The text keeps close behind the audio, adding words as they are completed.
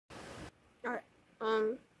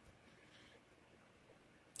Um,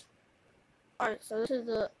 alright, so this is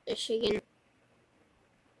the Michigan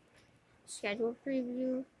schedule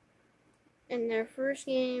preview. In their first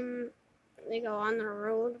game, they go on the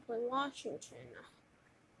road to play Washington.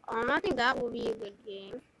 I think that will be a good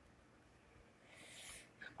game.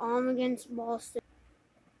 Against Ball State.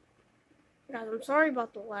 Guys, I'm sorry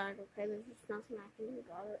about the lag, okay? There's just nothing I can do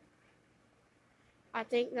about it. I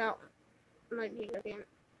think that might be a good game.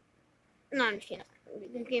 No, I'm just kidding. That's not going to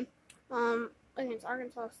be a good game. Against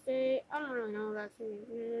Arkansas State, I don't really know what that team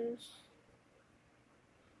is.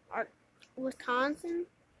 Wisconsin?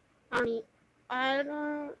 I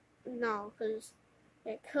don't know, because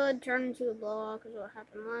it could turn into a blowout, because what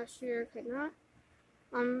happened last year could not.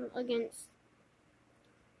 Against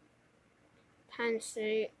Penn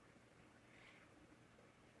State,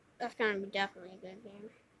 that's going to be definitely a good game.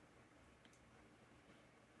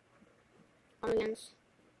 Against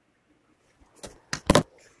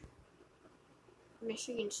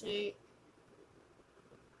Michigan State,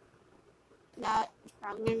 that is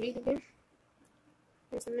probably going to be a good game.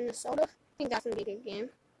 Against Minnesota, I think that's going to be a good game.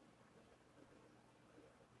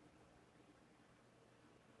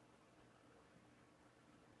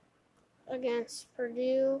 Against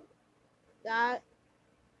Purdue, that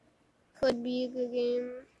could be a good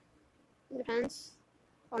game. It depends.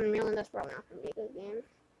 On Maryland, that's probably not going to be a good game.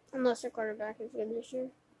 Unless their quarterback is good this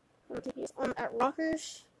year. I don't think he's at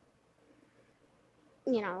Rutgers.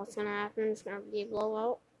 You know what's going to happen. It's going to be a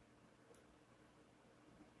blowout.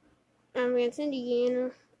 Against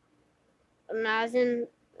Indiana, imagine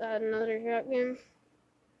another trap game.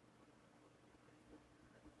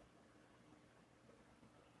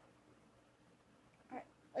 Alright,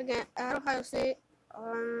 again, at Ohio State,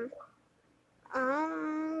 I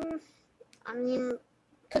mean,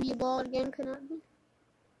 could be a blowout again, could not be.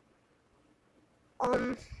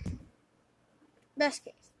 Best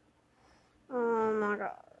case. Oh my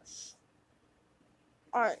gosh.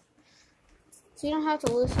 Alright. So you don't have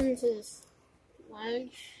to listen to this lag.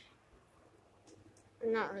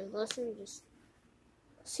 Not really listen, just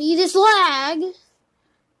see this lag.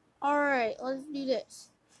 Alright, let's do this.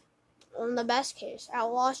 On the best case, at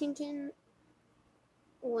Washington,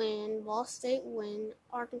 win. Ball State, win.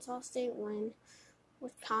 Arkansas State, win.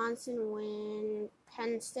 Wisconsin, win.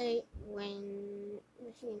 Penn State, win.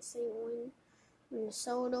 Michigan State, win.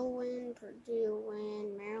 Minnesota, win. Purdue,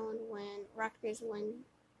 win. Maryland, win. Rutgers, win.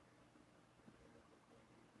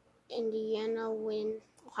 Indiana, win.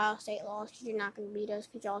 Ohio State lost because you're not going to beat us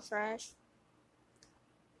because y'all trash.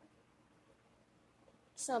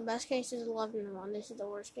 So best case is 11-1. This is the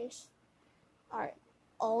worst case. Alright.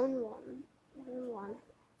 0-1. 1-1.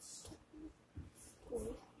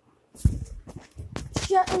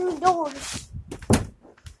 Shutting the doors.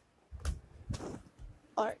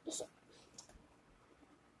 Alright.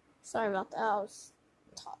 Sorry about that. I was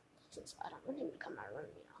taught since I don't want him to come out of room,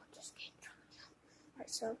 you know. Just can't try. Alright,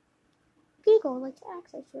 so Google like to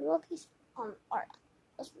access your location. Alright.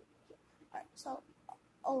 Alright, so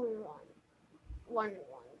 0-1. 1-1.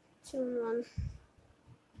 2-1.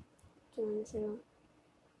 2-2.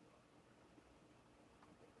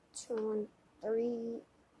 2-3.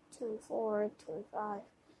 2-4. 2-5.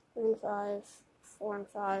 3-5.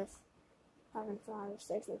 4-5. 5-5.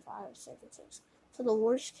 6-5. 6-6. So the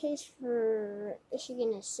worst case for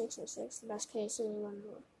Michigan is 6-6. The best case is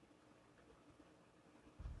 1-1.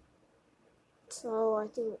 So I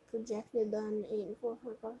think projected then 8-4,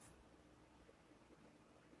 4-5.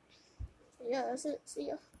 So yeah, that's it. See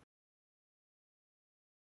ya.